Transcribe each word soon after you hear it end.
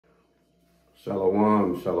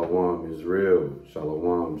Shalom, shalom, Israel,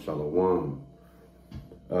 shalom, shalom.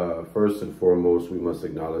 First and foremost, we must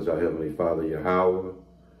acknowledge our Heavenly Father, Yahweh,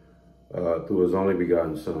 through His only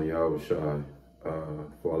begotten Son, Yahushua,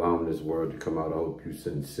 for allowing this word to come out. I hope you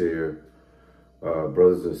sincere.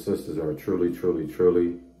 Brothers and sisters are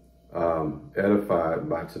truly edified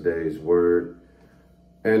by today's word.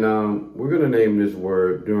 And we're going to name this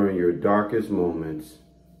word, during your darkest moments,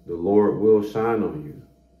 the Lord will shine on you.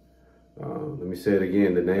 Let me say it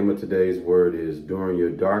again. The name of today's word is, during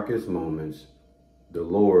your darkest moments, the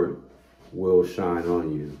Lord will shine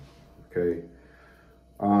on you. Okay.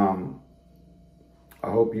 I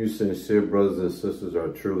hope you sincere brothers and sisters are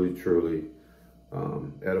truly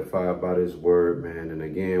edified by this word, man. And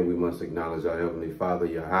again, we must acknowledge our Heavenly Father,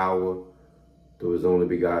 Yahweh, through His only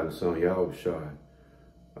begotten Son, Yahushua.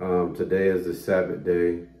 Today is the Sabbath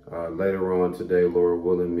day. Later on today, Lord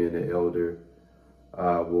willing, me and the elder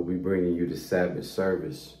will be bringing you the Sabbath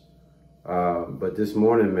service. But this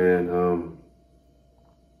morning, man,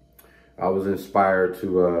 I was inspired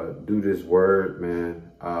to do this word,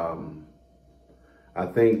 man. I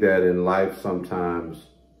think that in life sometimes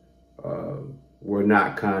we're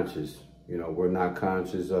not conscious. You know, we're not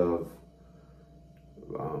conscious of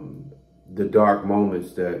the dark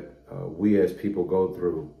moments that we as people go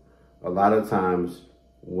through. A lot of times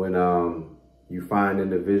when you find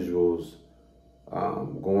individuals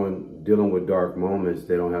dealing with dark moments,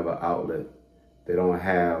 they don't have an outlet. They don't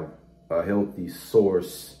have a healthy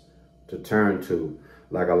source to turn to.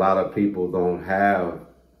 Like a lot of people don't have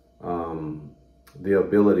the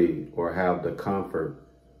ability or have the comfort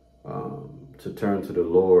to turn to the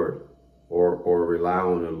Lord or rely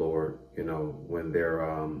on the Lord, you know, when they're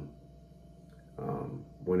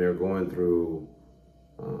going through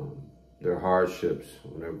their hardships,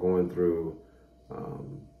 when they're going through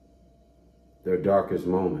their darkest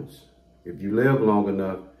moments. If you live long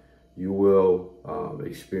enough, you will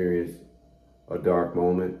experience a dark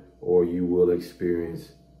moment, or you will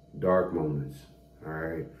experience dark moments. All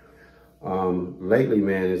right. Lately,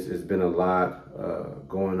 man, it's been a lot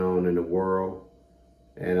going on in the world,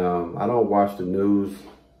 and I don't watch the news.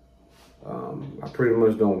 I pretty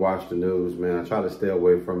much don't watch the news, man. I try to stay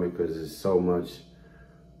away from it because there's so much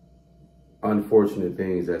unfortunate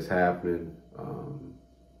things that's happening.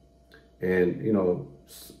 And you know,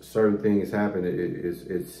 certain things happen.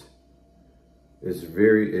 It's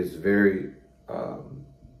very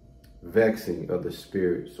vexing of the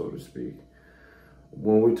spirit, so to speak.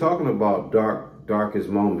 When we're talking about darkest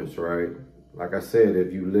moments, right? Like I said,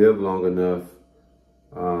 if you live long enough,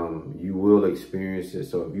 you will experience it.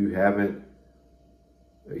 So if you haven't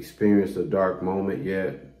experienced a dark moment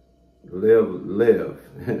yet, live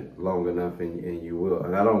long enough, and you will.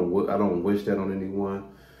 And I don't wish that on anyone,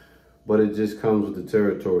 but it just comes with the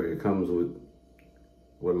territory. It comes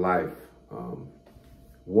with life.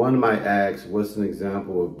 One might ask, what's an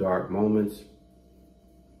example of dark moments?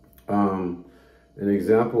 An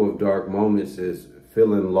example of dark moments is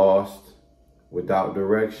feeling lost without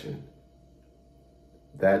direction.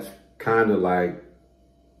 That's kind of like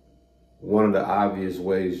one of the obvious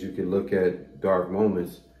ways you can look at dark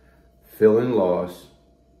moments. Feeling lost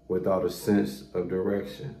without a sense of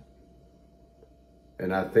direction.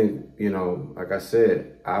 And I think, you know, like I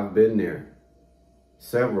said, I've been there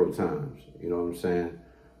several times, you know what I'm saying?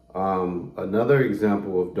 Another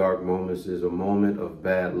example of dark moments is a moment of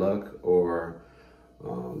bad luck, or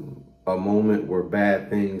a moment where bad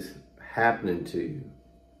things happening to you.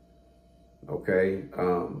 Okay?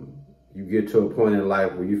 You get to a point in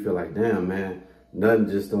life where you feel like, damn, man, nothing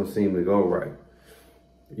just don't seem to go right.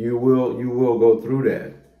 You will go through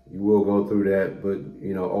that. You will go through that, but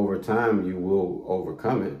you know, over time you will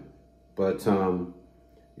overcome it. But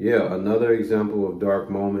yeah, another example of dark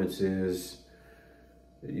moments is,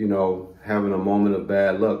 you know, having a moment of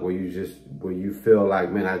bad luck where you feel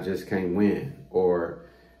like, man, I just can't win, or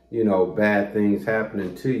you know, bad things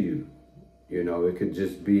happening to you. You know, it could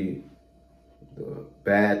just be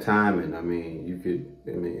bad timing. I mean,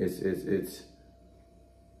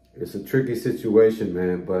 it's a tricky situation,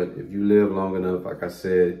 man. But if you live long enough, like I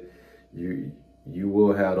said, you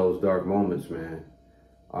will have those dark moments, man.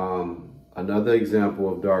 Another example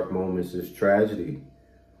of dark moments is tragedy.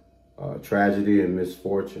 Tragedy and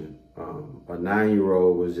misfortune. A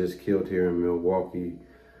 9-year-old was just killed here in Milwaukee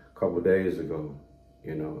a couple days ago.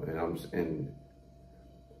 You know, and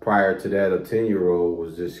prior to that, a 10-year-old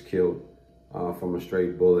was just killed from a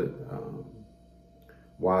straight bullet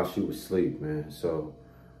while she was asleep, man. So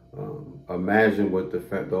imagine what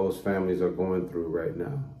those families are going through right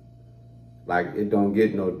now. Like, it don't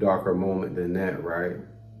get no darker moment than that, right?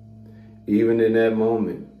 Even in that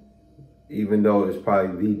moment, even though it's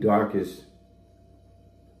probably the darkest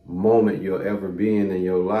moment you'll ever be in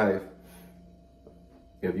your life,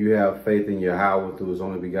 if you have faith in Yahweh through his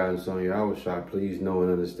only begotten son, Yahweh, please know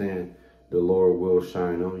and understand the Lord will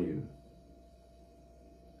shine on you.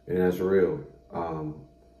 And that's real.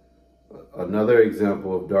 Another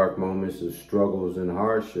example of dark moments is struggles and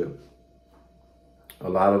hardship. A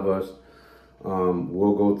lot of us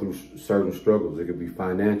will go through certain struggles. It could be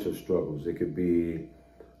financial struggles. It could be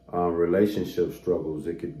relationship struggles.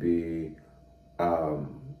 It could be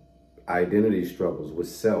identity struggles with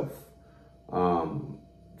self.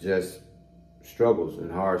 Just struggles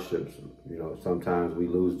and hardships. You know, sometimes we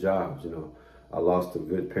lose jobs. You know, I lost a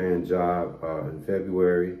good paying job in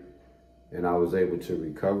February, and I was able to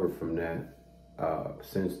recover from that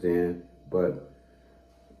since then. But,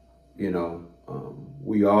 you know,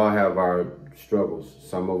 we all have our struggles.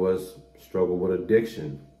 Some of us struggle with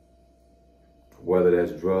addiction, whether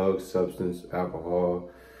that's drugs, substance, alcohol,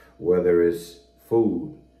 whether it's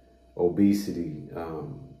food, obesity,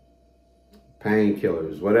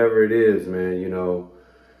 painkillers, whatever it is, man. You know,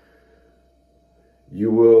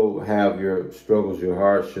 you will have your struggles, your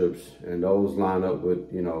hardships, and those line up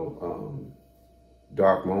with, you know,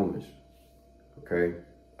 dark moments. Okay.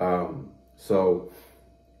 So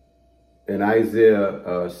in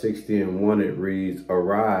Isaiah 60:1, it reads,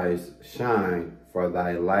 "Arise, shine, for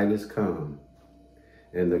thy light is come,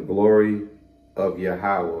 and the glory of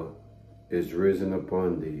Yahweh is risen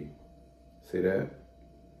upon thee." See that?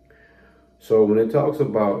 So when it talks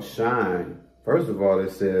about shine, first of all, it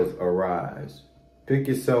says arise. Pick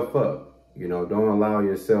yourself up. You know, don't allow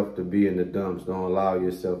yourself to be in the dumps. Don't allow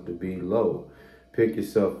yourself to be low. Pick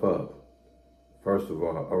yourself up. First of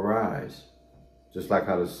all, arise. Just like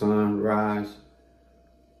how the sun rises,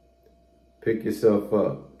 pick yourself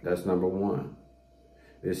up. That's number one.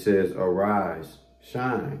 It says arise,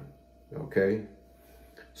 shine. Okay?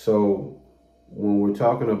 So when we're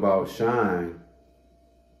talking about shine,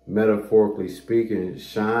 metaphorically speaking,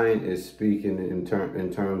 shine is speaking in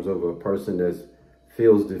terms of a person that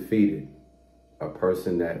feels defeated, a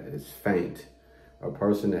person that is faint, a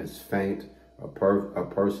person that's faint, a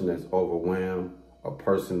person that's overwhelmed, a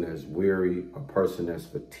person that's weary, a person that's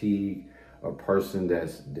fatigued, a person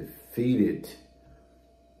that's defeated.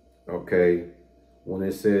 Okay, when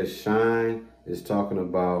it says shine, it's talking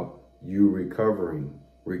about you recovering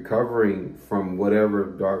from whatever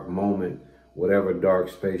dark moment, whatever dark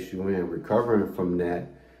space you're in, recovering from that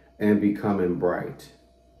and becoming bright.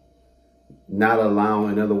 Not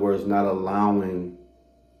allowing, in other words, not allowing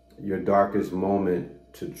your darkest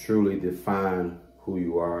moment to truly define who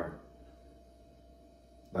you are.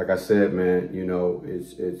 Like I said, man, you know,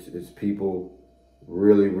 it's people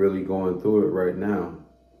really, really going through it right now.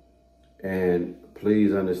 And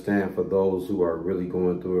please understand, for those who are really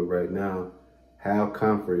going through it right now, have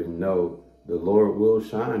comfort and know the Lord will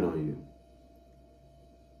shine on you.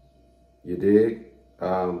 You dig?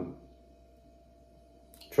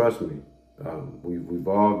 Trust me, we've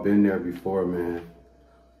all been there before, man.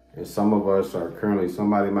 And some of us are currently,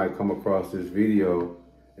 somebody might come across this video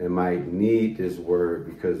and might need this word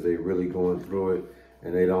because they're really going through it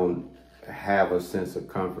and they don't have a sense of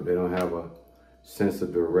comfort. They don't have a sense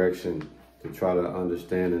of direction to try to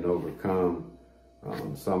understand and overcome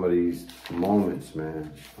some of these moments,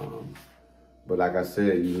 man. But like I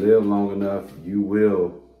said, you live long enough, you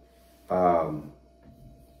will go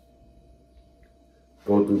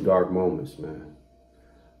through dark moments, man.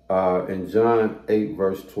 In John 8,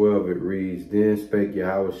 verse 12, it reads, "Then spake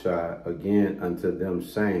Yahushua again unto them,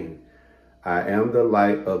 saying, I am the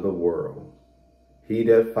light of the world. He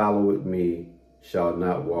that followeth me shall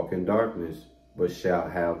not walk in darkness, but shall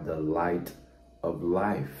have the light of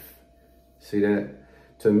life." See that?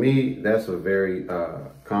 To me, that's a very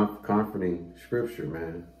comforting scripture,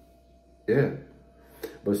 man. Yeah.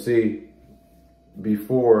 But see,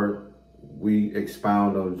 before we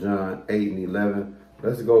expound on John 8 and 11,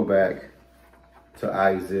 let's go back to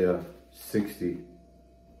Isaiah 60,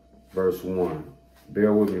 verse 1.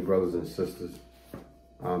 Bear with me, brothers and sisters,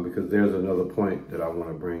 because there's another point that I want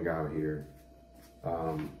to bring out here.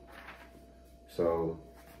 So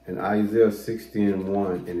in Isaiah 60 and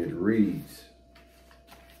 1, and it reads,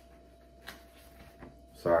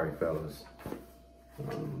 sorry, fellas.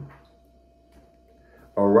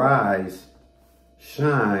 "Arise,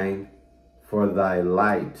 shine, for thy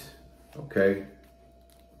light." Okay?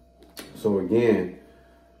 So again,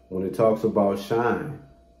 when it talks about shine,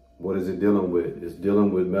 what is it dealing with? It's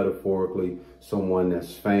dealing with, metaphorically, someone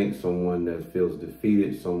that's faint, someone that feels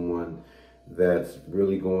defeated, someone that's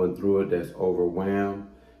really going through it, that's overwhelmed.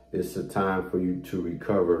 It's a time for you to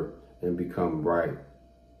recover and become bright.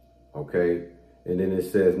 okay? And then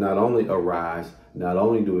it says, not only arise, not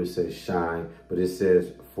only do it say shine, but it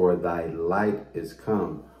says, for thy light is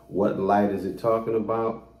come. What light is it talking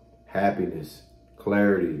about? Happiness,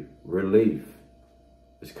 clarity, relief.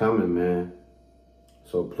 It's coming, man.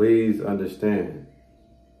 So please understand.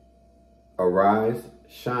 Arise,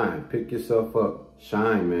 shine. Pick yourself up.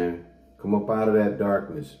 Shine, man. Come up out of that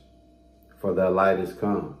darkness. For thy light is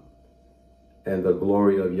come. And the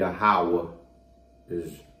glory of Yahweh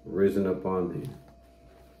is risen upon thee.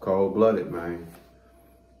 Cold-blooded, man.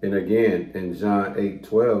 And again, in John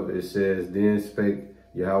 8:12, it says, then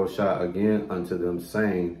spake Yahushua again unto them,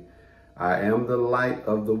 saying, I am the light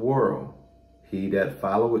of the world. He that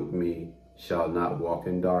followeth me shall not walk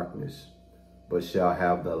in darkness, but shall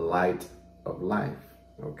have the light of life.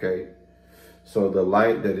 Okay? So the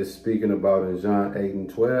light that is speaking about in John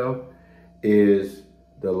 8:12 is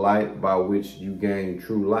the light by which you gain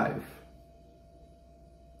true life.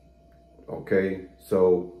 Okay?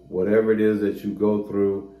 So whatever it is that you go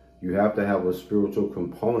through, you have to have a spiritual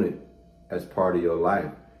component as part of your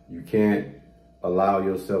life. You can't allow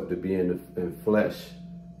yourself to be in flesh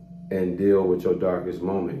and deal with your darkest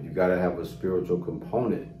moment. You got to have a spiritual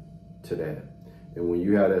component to that. And when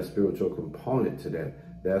you have that spiritual component to that,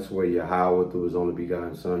 that's where Yahweh, through his only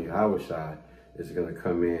begotten son, Yahushua, is going to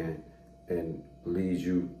come in and lead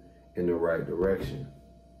you in the right direction.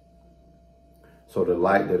 So the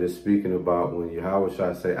light that is speaking about, when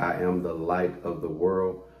Yahushua say, I am the light of the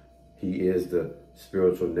world, he is the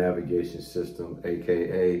spiritual navigation system,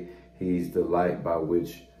 aka he's the light by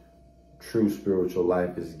which true spiritual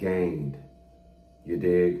life is gained. You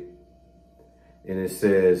dig? And it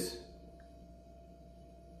says,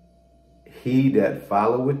 he that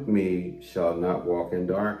followeth me shall not walk in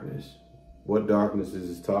darkness. What darkness is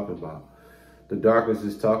this talking about? The darkness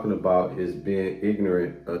is talking about is being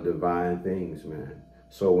ignorant of divine things, man.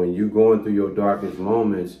 So when you're going through your darkest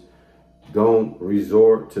moments, don't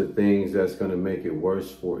resort to things that's going to make it worse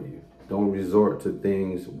for you. Don't resort to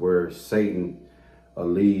things where Satan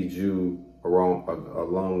leads you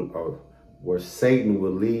where Satan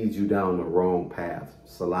will lead you down the wrong path.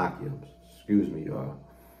 Salakia, excuse me, y'all.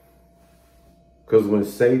 Because when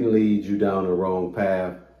Satan leads you down the wrong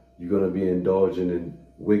path, you're going to be indulging in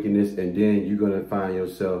wickedness, and then you're going to find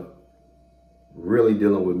yourself really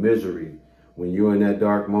dealing with misery. When you're in that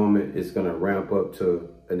dark moment, it's going to ramp up to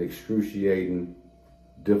an excruciating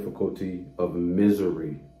difficulty of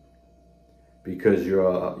misery, because you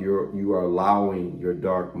are allowing your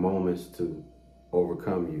dark moments to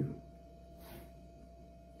overcome you.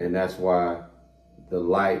 And that's why the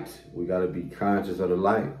light, we got to be conscious of the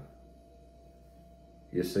light.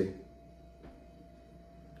 You see?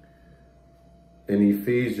 In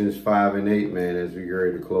Ephesians 5:8, man, as we get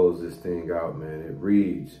ready to close this thing out, man, it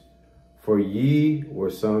reads, for ye were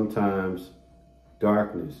sometimes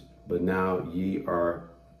darkness, but now ye are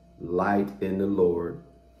light in the Lord.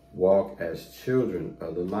 Walk as children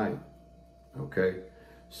of the light. Okay?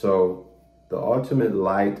 So the ultimate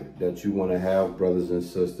light that you want to have, brothers and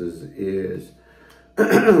sisters, is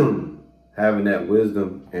having that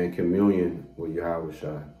wisdom and communion with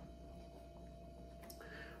Yahushua.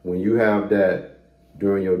 When you have that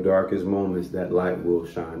during your darkest moments, that light will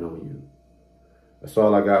shine on you. That's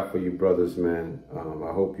all I got for you, brothers, man.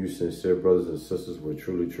 I hope you sincere brothers and sisters were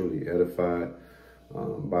truly, truly edified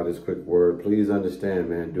by this quick word. Please understand,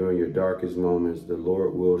 man, during your darkest moments, the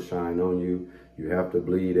Lord will shine on you. You have to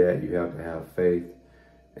believe that. You have to have faith.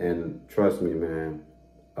 And trust me, man,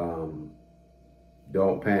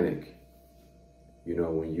 don't panic. You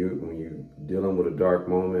know, when you dealing with a dark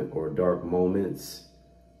moment or dark moments,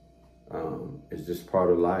 it's just part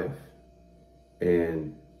of life.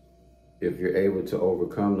 And if you're able to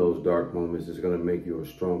overcome those dark moments, it's going to make you a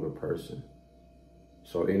stronger person.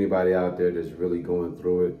 So anybody out there that's really going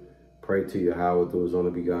through it, pray to Yahweh through his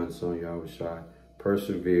only begotten son, Yahushua.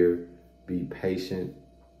 Persevere, be patient.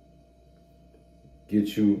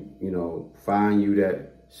 Get you, find you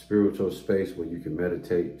that spiritual space where you can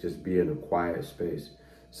meditate, just be in a quiet space.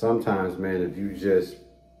 Sometimes, man, if you just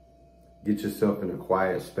get yourself in a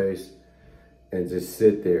quiet space and just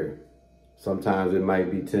sit there, sometimes it might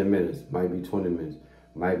be 10 minutes, might be 20 minutes,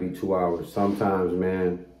 might be 2 hours. Sometimes,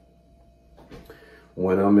 man,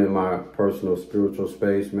 when I'm in my personal spiritual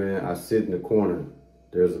space, man, I sit in the corner.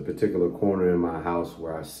 There's a particular corner in my house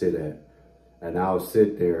where I sit at. And I'll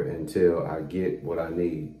sit there until I get what I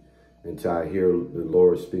need, until I hear the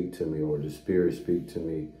Lord speak to me or the Spirit speak to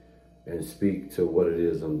me and speak to what it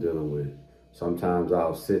is I'm dealing with. Sometimes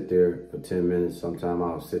I'll sit there for 10 minutes. Sometimes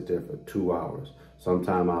I'll sit there for 2 hours.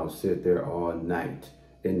 Sometimes I'll sit there all night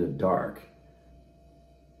in the dark.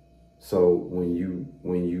 So when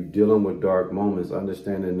you dealing with dark moments,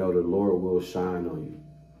 understand and know the Lord will shine on you.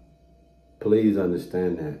 Please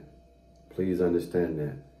understand that. Please understand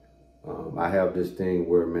that. I have this thing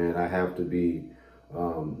where, man, I have to be,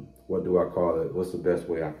 what do I call it? What's the best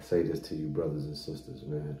way I can say this to you, brothers and sisters,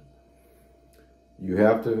 man? You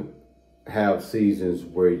have to have seasons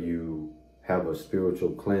where you have a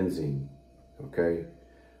spiritual cleansing, okay?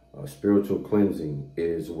 A spiritual cleansing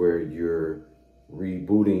is where you're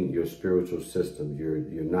rebooting your spiritual system.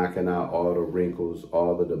 You're knocking out all the wrinkles,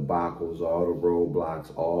 all the debacles, all the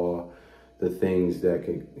roadblocks, all the things that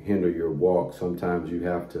can hinder your walk. Sometimes you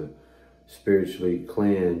have to spiritually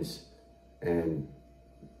cleanse and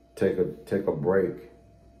take a break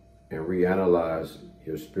and reanalyze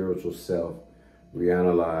your spiritual self,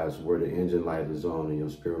 reanalyze where the engine light is on in your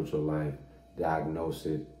spiritual life, diagnose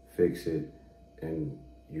it, fix it, and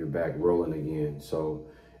you're back rolling again. So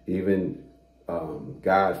even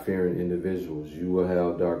God-fearing individuals, you will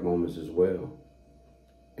have dark moments as well.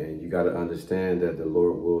 And you got to understand that the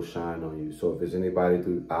Lord will shine on you. So if there's anybody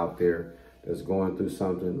out there that's going through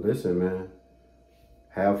something, listen, man,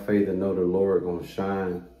 have faith and know the Lord going to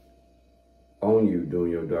shine on you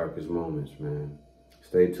during your darkest moments, man.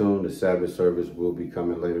 Stay tuned. The Sabbath service will be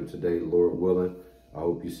coming later today, Lord willing. I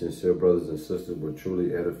hope you sincere brothers and sisters were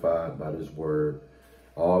truly edified by this word.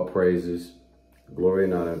 All praises, glory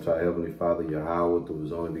and honor to our Heavenly Father, Yahweh, through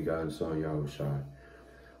His only begotten Son, Yahushua,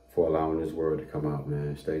 for allowing this word to come out,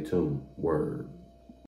 man. Stay tuned. Word.